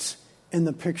evident in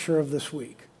the picture of this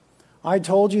week. I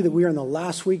told you that we are in the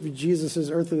last week of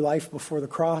Jesus' earthly life before the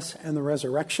cross and the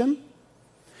resurrection.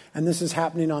 And this is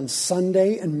happening on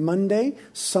Sunday and Monday,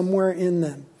 somewhere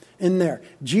in there.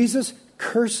 Jesus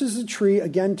curses the tree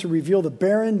again to reveal the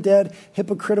barren, dead,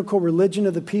 hypocritical religion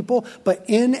of the people. But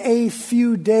in a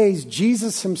few days,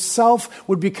 Jesus himself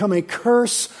would become a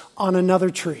curse on another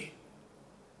tree.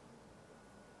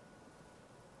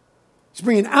 He's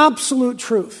bringing absolute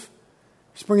truth.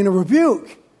 He's bringing a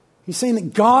rebuke. He's saying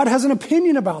that God has an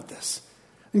opinion about this.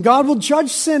 And God will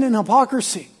judge sin and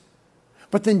hypocrisy.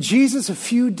 But then Jesus, a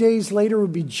few days later,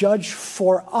 would be judged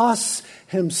for us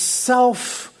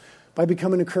himself by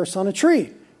becoming a curse on a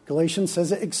tree. Galatians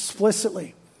says it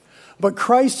explicitly. But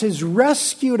Christ has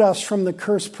rescued us from the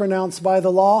curse pronounced by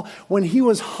the law. When he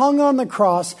was hung on the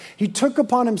cross, he took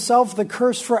upon himself the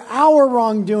curse for our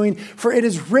wrongdoing, for it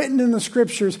is written in the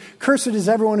scriptures, cursed is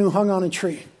everyone who hung on a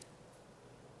tree.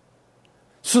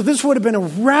 So this would have been a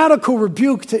radical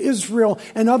rebuke to Israel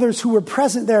and others who were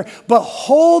present there. But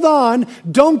hold on,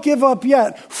 don't give up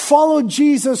yet. Follow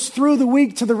Jesus through the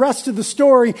week to the rest of the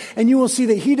story, and you will see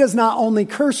that he does not only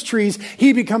curse trees,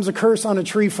 he becomes a curse on a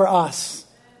tree for us.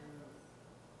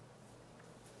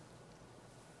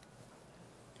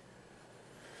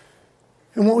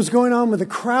 And what was going on with the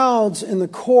crowds in the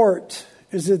court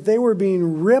is that they were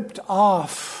being ripped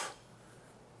off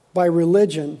by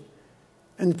religion.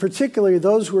 And particularly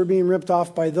those who were being ripped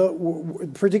off were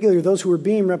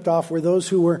those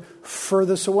who were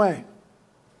furthest away.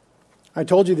 I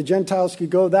told you the Gentiles could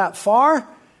go that far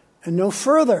and no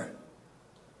further.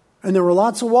 And there were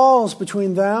lots of walls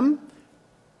between them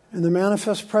and the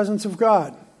manifest presence of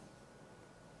God.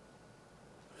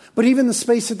 But even the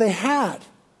space that they had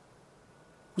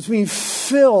was being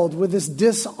filled with this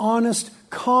dishonest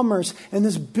commerce and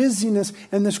this busyness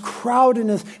and this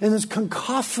crowdedness and this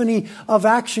cacophony of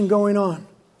action going on.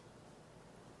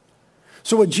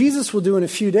 So what Jesus will do in a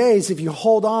few days, if you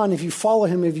hold on, if you follow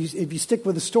him, if you stick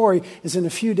with the story, is in a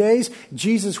few days,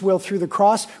 Jesus will, through the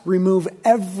cross, remove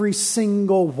every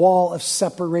single wall of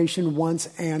separation once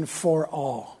and for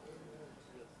all.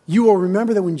 You will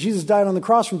remember that when Jesus died on the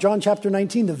cross from John chapter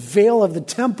 19, the veil of the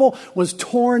temple was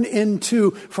torn in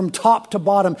two from top to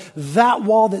bottom. That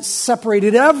wall that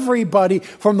separated everybody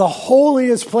from the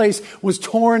holiest place was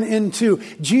torn in two.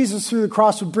 Jesus through the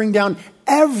cross would bring down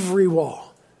every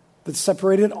wall that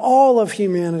separated all of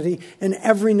humanity and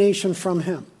every nation from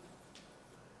him.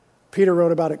 Peter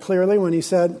wrote about it clearly when he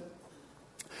said,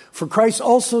 "For Christ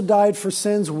also died for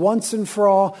sins once and for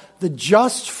all, the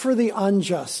just for the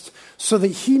unjust, so that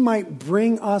he might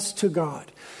bring us to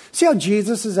God." See how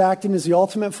Jesus is acting as the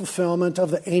ultimate fulfillment of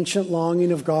the ancient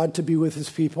longing of God to be with his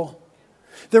people?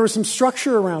 There was some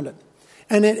structure around it.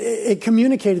 And it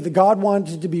communicated that God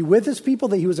wanted to be with his people,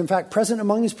 that he was in fact present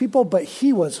among his people, but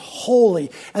he was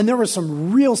holy. And there was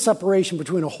some real separation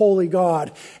between a holy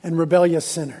God and rebellious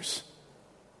sinners.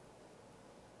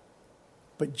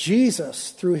 But Jesus,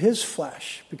 through his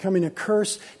flesh, becoming a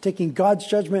curse, taking God's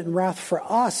judgment and wrath for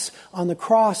us on the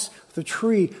cross, the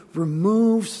tree,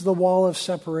 removes the wall of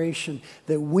separation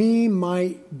that we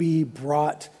might be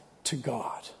brought to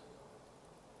God.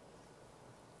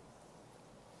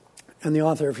 And the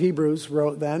author of Hebrews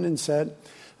wrote then and said,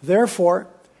 "Therefore,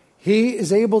 he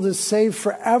is able to save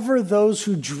forever those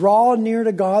who draw near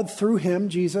to God through him,"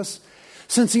 Jesus,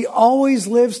 "since he always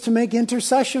lives to make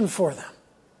intercession for them.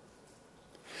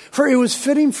 For it was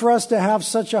fitting for us to have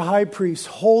such a high priest,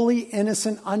 holy,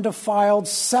 innocent, undefiled,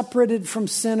 separated from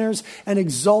sinners, and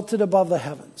exalted above the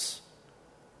heavens."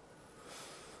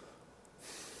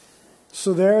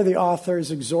 So there the author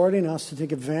is exhorting us to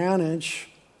take advantage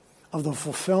of the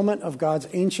fulfillment of God's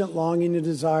ancient longing and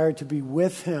desire to be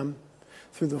with him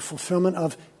through the fulfillment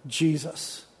of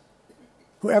Jesus.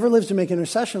 Whoever lives to make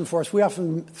intercession for us, we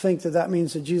often think that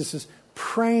means that Jesus is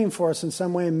praying for us in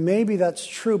some way, and maybe that's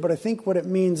true, but I think what it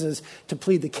means is to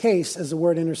plead the case, as the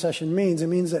word intercession means. It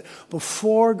means that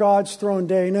before God's throne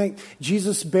day and night,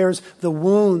 Jesus bears the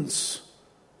wounds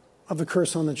of the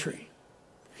curse on the tree.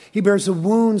 He bears the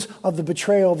wounds of the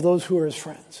betrayal of those who are his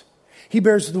friends. He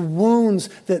bears the wounds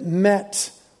that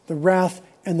met the wrath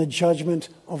and the judgment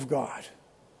of God.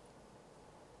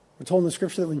 We're told in the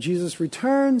scripture that when Jesus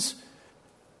returns,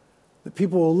 the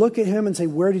people will look at him and say,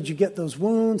 "Where did you get those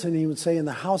wounds?" And he would say, "In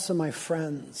the house of my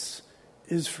friends,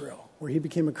 Israel, where he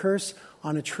became a curse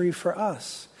on a tree for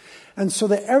us." And so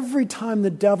that every time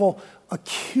the devil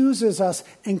accuses us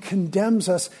and condemns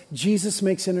us, Jesus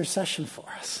makes intercession for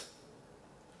us.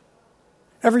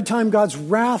 Every time God's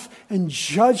wrath and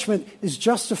judgment is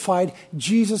justified,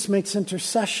 Jesus makes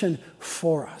intercession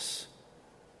for us.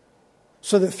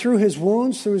 So that through his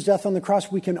wounds, through his death on the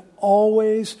cross, we can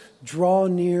always draw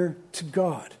near to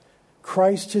God.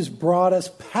 Christ has brought us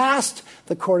past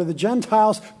the court of the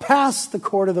Gentiles, past the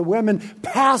court of the women,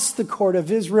 past the court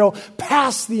of Israel,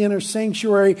 past the inner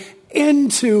sanctuary,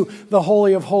 into the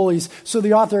Holy of Holies. So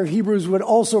the author of Hebrews would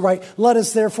also write, "Let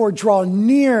us therefore draw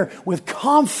near with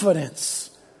confidence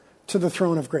to the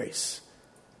throne of grace."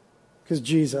 Because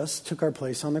Jesus took our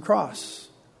place on the cross.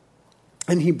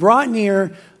 And he brought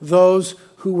near those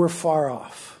who were far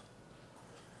off.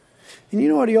 And you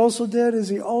know what he also did? Is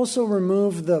he also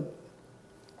removed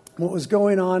what was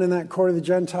going on in that court of the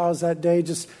Gentiles that day,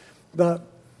 just the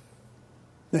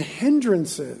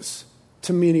hindrances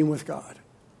to meeting with God.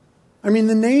 I mean,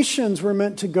 the nations were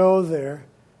meant to go there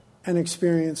and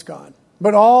experience God.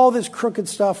 But all this crooked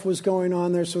stuff was going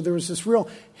on there, so there was this real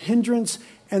hindrance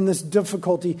and this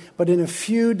difficulty. But in a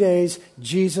few days,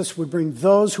 Jesus would bring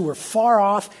those who were far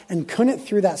off and couldn't,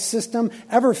 through that system,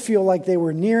 ever feel like they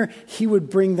were near. He would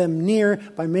bring them near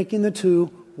by making the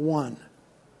two one.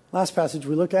 Last passage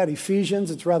we look at, Ephesians.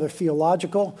 It's rather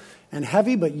theological and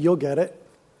heavy, but you'll get it.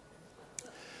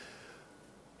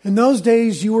 In those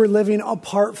days, you were living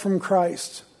apart from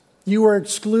Christ. You were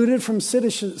excluded from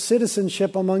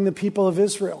citizenship among the people of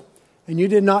Israel, and you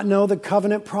did not know the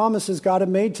covenant promises God had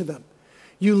made to them.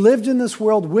 You lived in this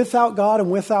world without God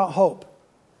and without hope.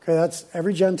 Okay, that's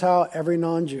every Gentile, every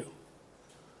non-Jew.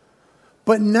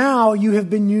 But now you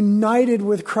have been united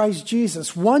with Christ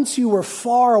Jesus. Once you were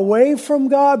far away from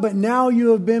God, but now you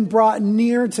have been brought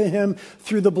near to him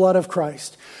through the blood of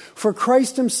Christ. For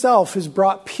Christ himself has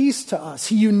brought peace to us.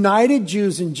 He united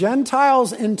Jews and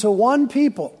Gentiles into one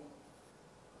people.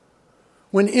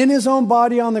 When in his own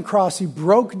body on the cross, he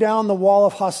broke down the wall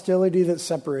of hostility that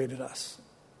separated us.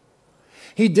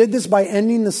 He did this by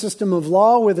ending the system of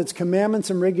law with its commandments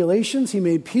and regulations. He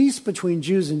made peace between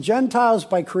Jews and Gentiles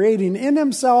by creating in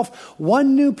himself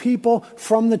one new people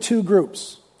from the two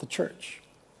groups, the church.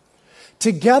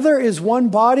 Together as one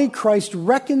body, Christ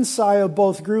reconciled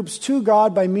both groups to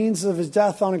God by means of his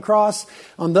death on the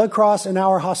cross, and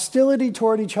our hostility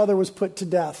toward each other was put to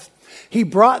death. He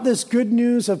brought this good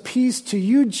news of peace to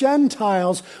you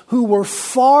Gentiles who were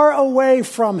far away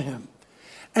from him,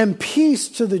 and peace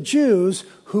to the Jews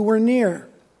who were near.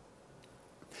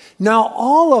 Now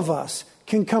all of us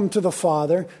can come to the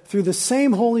Father through the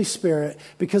same Holy Spirit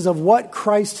because of what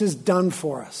Christ has done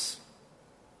for us.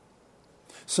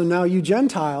 So now you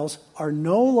Gentiles are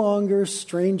no longer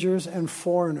strangers and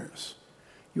foreigners.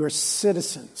 You are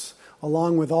citizens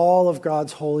along with all of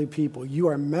God's holy people. You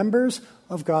are members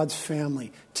of God's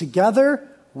family. Together,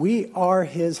 we are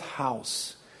his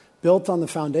house, built on the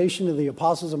foundation of the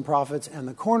apostles and prophets, and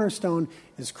the cornerstone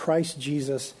is Christ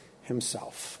Jesus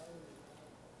himself.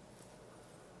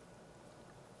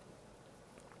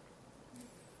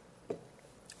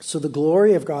 So the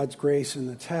glory of God's grace in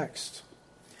the text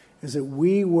is that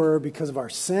we were, because of our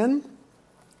sin,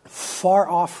 far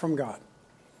off from God.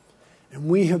 And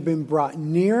we have been brought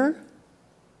near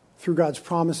through God's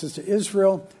promises to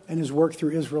Israel and his work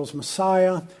through Israel's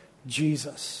Messiah,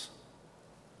 Jesus.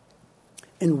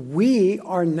 And we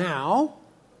are now,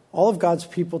 all of God's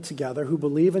people together who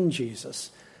believe in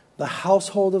Jesus, the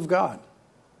household of God.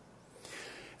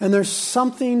 And there's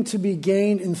something to be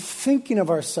gained in thinking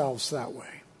of ourselves that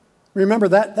way. Remember,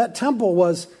 that temple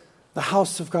was the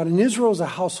house of God, and Israel is a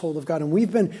household of God, and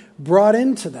we've been brought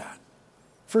into that.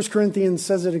 1 Corinthians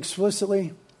says it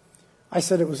explicitly. I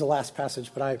said it was the last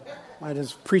passage, but I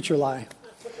just preach or lie.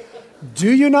 Do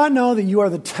you not know that you are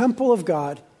the temple of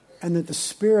God and that the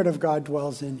Spirit of God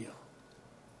dwells in you?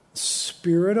 The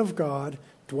Spirit of God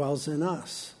dwells in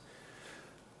us.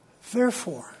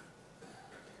 Therefore,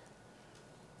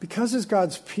 because as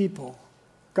God's people,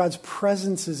 God's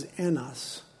presence is in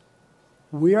us,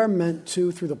 we are meant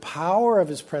to, through the power of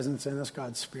his presence in us,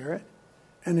 God's Spirit,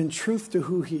 and in truth to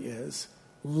who he is,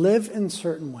 live in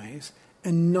certain ways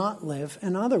and not live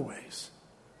in other ways.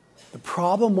 The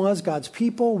problem was God's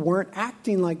people weren't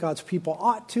acting like God's people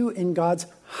ought to in God's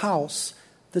house,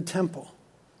 the temple.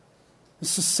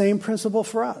 It's the same principle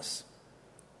for us.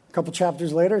 A couple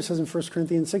chapters later, it says in 1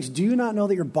 Corinthians 6, do you not know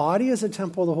that your body is a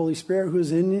temple of the Holy Spirit who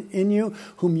is in you,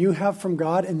 whom you have from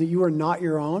God, and that you are not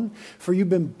your own? For you've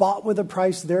been bought with a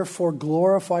price, therefore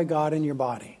glorify God in your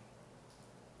body.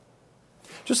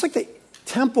 Just like the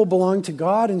temple belonged to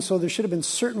God, and so there should have been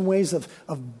certain ways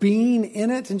of being in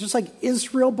it. And just like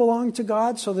Israel belonged to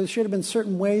God, so there should have been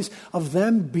certain ways of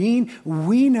them being.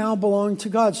 We now belong to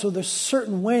God. So there's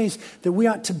certain ways that we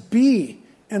ought to be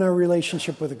in our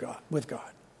relationship with God.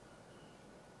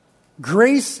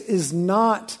 Grace is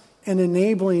not an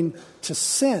enabling to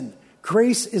sin.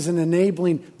 Grace is an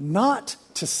enabling not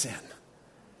to sin.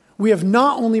 We have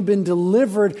not only been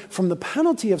delivered from the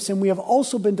penalty of sin, we have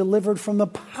also been delivered from the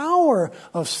power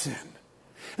of sin.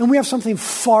 And we have something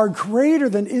far greater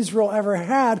than Israel ever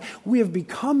had. We have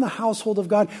become the household of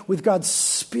God with God's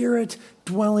Spirit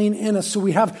dwelling in us. So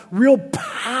we have real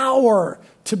power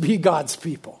to be God's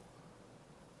people.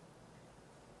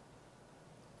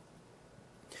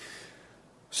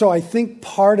 So I think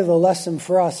part of the lesson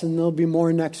for us, and there'll be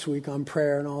more next week on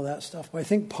prayer and all that stuff, but I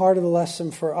think part of the lesson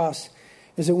for us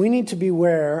is that we need to be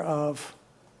aware of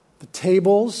the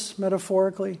tables,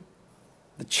 metaphorically,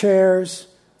 the chairs,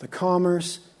 the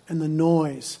commerce, and the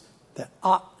noise that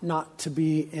ought not to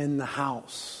be in the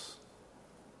house.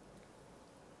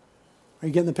 Are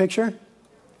you getting the picture?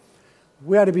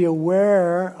 We ought to be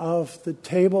aware of the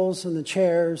tables and the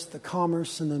chairs, the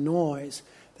commerce and the noise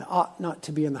that ought not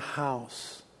to be in the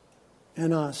house,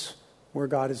 in us, where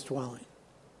God is dwelling.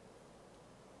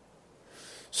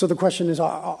 So the question is,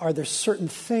 are there certain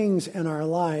things in our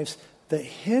lives that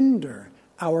hinder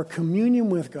our communion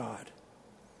with God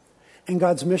and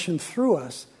God's mission through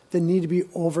us that need to be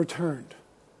overturned?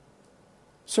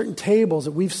 Certain tables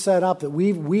that we've set up that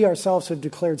we ourselves have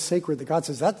declared sacred, that God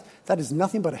says that is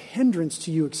nothing but a hindrance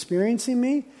to you experiencing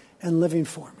me and living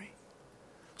for me.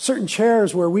 Certain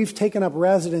chairs where we've taken up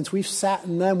residence, we've sat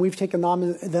in them, we've taken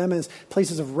them as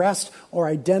places of rest or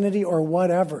identity or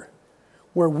whatever,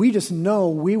 where we just know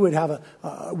we would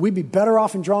we'd be better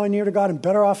off in drawing near to God and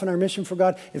better off in our mission for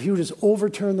God if He would just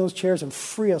overturn those chairs and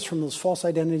free us from those false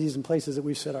identities and places that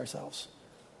we've set ourselves.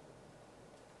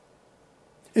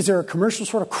 Is there a commercial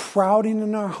sort of crowding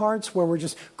in our hearts where we're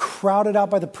just crowded out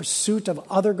by the pursuit of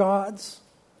other gods?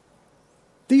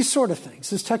 These sort of things.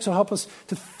 This text will help us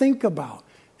to think about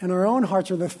in our own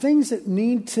hearts are the things that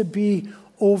need to be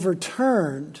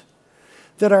overturned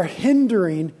that are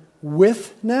hindering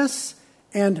witness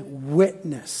and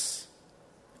witness.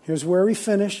 Here's where we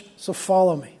finish, so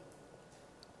follow me.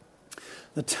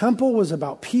 The temple was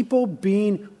about people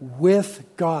being with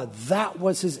God. That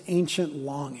was His ancient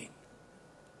longing.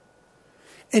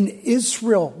 And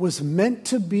Israel was meant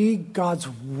to be God's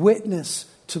witness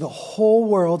to the whole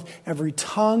world, every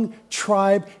tongue,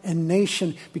 tribe, and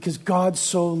nation, because God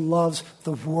so loves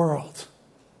the world.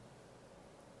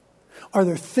 Are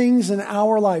there things in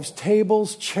our lives,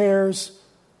 tables, chairs,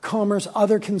 commerce,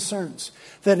 other concerns,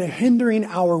 that are hindering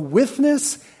our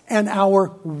witness and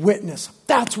our witness?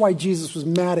 That's why Jesus was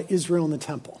mad at Israel in the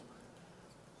temple.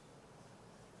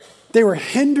 They were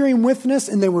hindering witness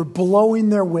and they were blowing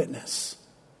their witness.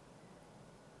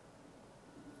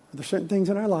 Are there certain things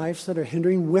in our lives that are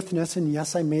hindering witness? And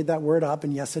yes, I made that word up,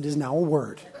 and yes, it is now a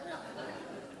word.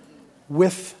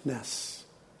 Witness.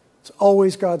 It's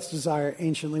always God's desire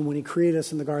anciently when He created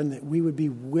us in the garden that we would be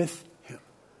with Him.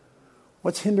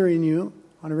 What's hindering you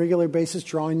on a regular basis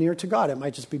drawing near to God? It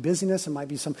might just be busyness. It might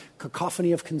be some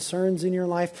cacophony of concerns in your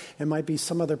life. It might be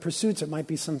some other pursuits. It might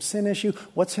be some sin issue.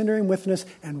 What's hindering witness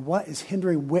and what is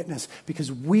hindering witness?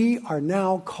 Because we are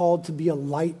now called to be a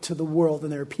light to the world.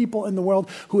 And there are people in the world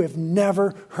who have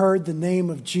never heard the name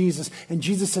of Jesus. And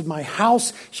Jesus said, my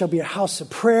house shall be a house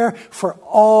of prayer for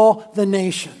all the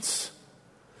nations.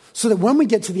 So that when we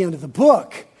get to the end of the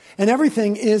book, and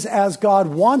everything is as God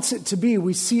wants it to be.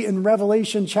 We see in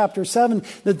Revelation chapter 7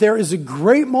 that there is a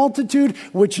great multitude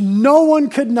which no one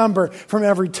could number from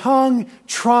every tongue,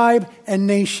 tribe, and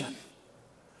nation.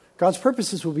 God's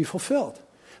purposes will be fulfilled.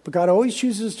 But God always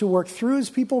chooses to work through His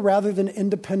people rather than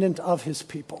independent of His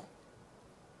people.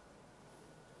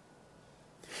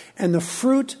 And the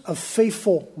fruit of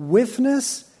faithful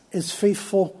witness is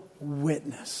faithful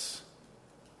witness.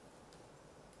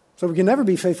 So we can never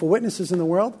be faithful witnesses in the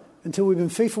world until we've been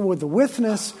faithful with the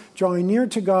witness, drawing near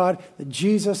to God, that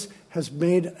Jesus has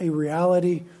made a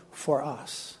reality for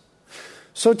us.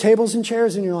 So tables and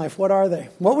chairs in your life, what are they?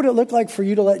 What would it look like for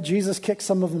you to let Jesus kick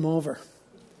some of them over?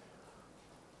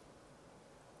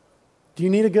 Do you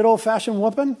need a good old-fashioned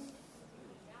whooping?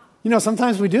 You know,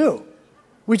 sometimes we do.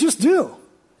 We just do.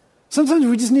 Sometimes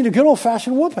we just need a good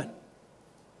old-fashioned whooping.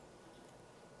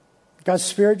 God's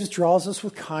Spirit just draws us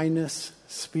with kindness,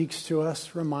 speaks to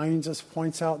us, reminds us,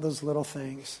 points out those little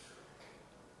things.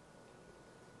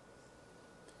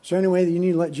 Is there any way that you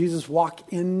need to let Jesus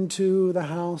walk into the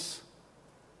house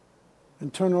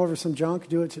and turn over some junk?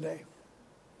 Do it today.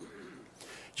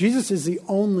 Jesus is the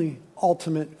only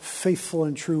ultimate faithful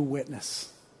and true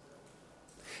witness.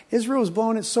 Israel was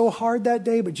blowing it so hard that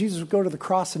day, but Jesus would go to the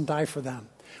cross and die for them.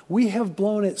 We have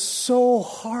blown it so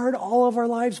hard all of our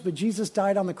lives, but Jesus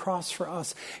died on the cross for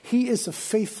us. He is a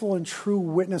faithful and true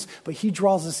witness, but he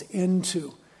draws us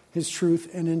into his truth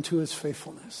and into his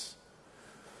faithfulness.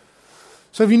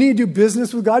 So if you need to do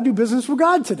business with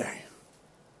God today.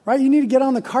 Right? You need to get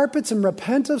on the carpets and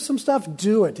repent of some stuff,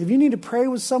 do it. If you need to pray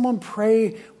with someone,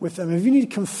 pray with them. If you need to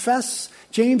confess,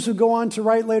 James would go on to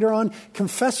write later on,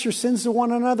 confess your sins to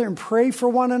one another and pray for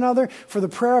one another. For the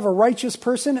prayer of a righteous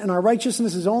person, and our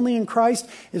righteousness is only in Christ,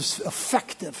 is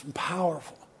effective and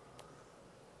powerful.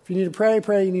 If you need to pray,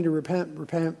 pray. You need to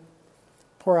repent,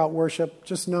 pour out worship.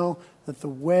 Just know that the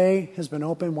way has been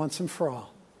opened once and for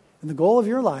all. And the goal of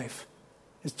your life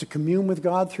is to commune with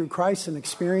God through Christ and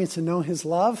experience and know his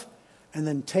love, and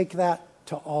then take that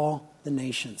to all the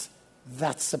nations.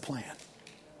 That's the plan.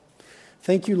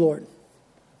 Thank you, Lord,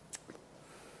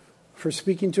 for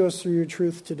speaking to us through your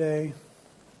truth today.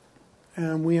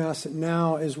 And we ask that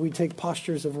now, as we take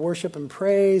postures of worship and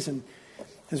praise, and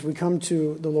as we come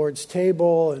to the Lord's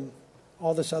table and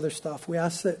all this other stuff, we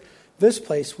ask that this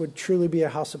place would truly be a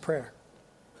house of prayer.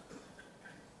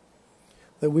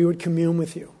 That we would commune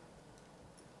with you,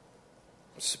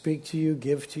 speak to you,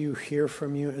 give to you, hear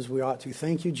from you as we ought to.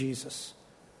 Thank you, Jesus,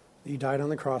 that you died on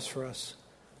the cross for us,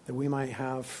 that we might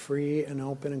have free and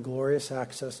open and glorious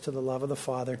access to the love of the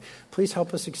Father. Please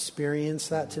help us experience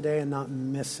that today and not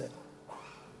miss it.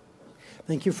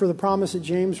 Thank you for the promise that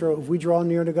James wrote, if we draw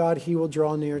near to God, he will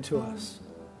draw near to us.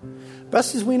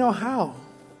 Best as we know how.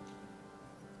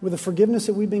 With the forgiveness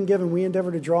that we've been given, we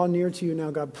endeavor to draw near to you now.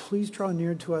 God, please draw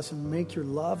near to us and make your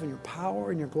love and your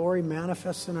power and your glory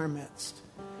manifest in our midst.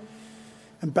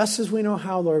 And best as we know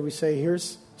how, Lord, we say,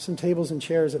 here's some tables and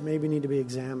chairs that maybe need to be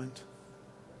examined.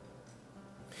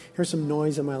 Here's some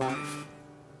noise in my life.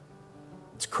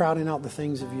 It's crowding out the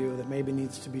things of you that maybe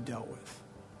needs to be dealt with.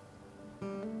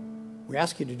 We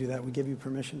ask you to do that. We give you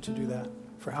permission to do that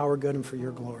for our good and for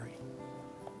your glory.